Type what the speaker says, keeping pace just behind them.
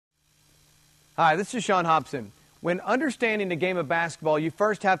Hi, this is Sean Hobson. When understanding the game of basketball, you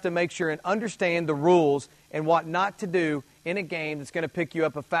first have to make sure and understand the rules and what not to do in a game that's going to pick you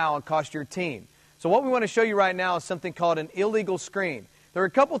up a foul and cost your team. So what we want to show you right now is something called an illegal screen. There are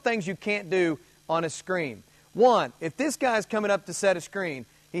a couple things you can't do on a screen. One, if this guy's coming up to set a screen,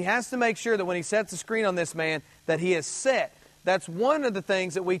 he has to make sure that when he sets a screen on this man that he is set. That's one of the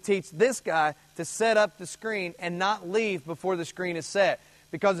things that we teach this guy, to set up the screen and not leave before the screen is set.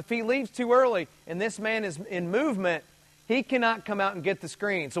 Because if he leaves too early and this man is in movement, he cannot come out and get the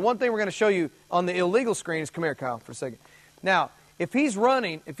screen. So one thing we're going to show you on the illegal screen is, come here, Kyle, for a second. Now, if he's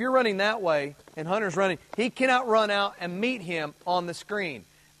running, if you're running that way and Hunter's running, he cannot run out and meet him on the screen.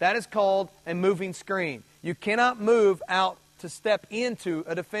 That is called a moving screen. You cannot move out to step into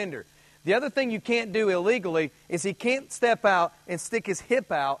a defender. The other thing you can't do illegally is he can't step out and stick his hip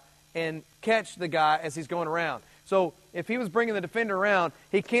out and catch the guy as he's going around. So if he was bringing the defender around,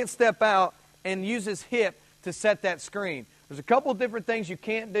 he can't step out and use his hip to set that screen. There's a couple of different things you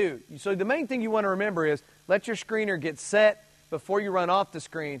can't do. So the main thing you want to remember is let your screener get set before you run off the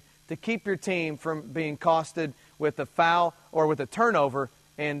screen to keep your team from being costed with a foul or with a turnover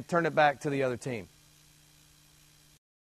and turn it back to the other team.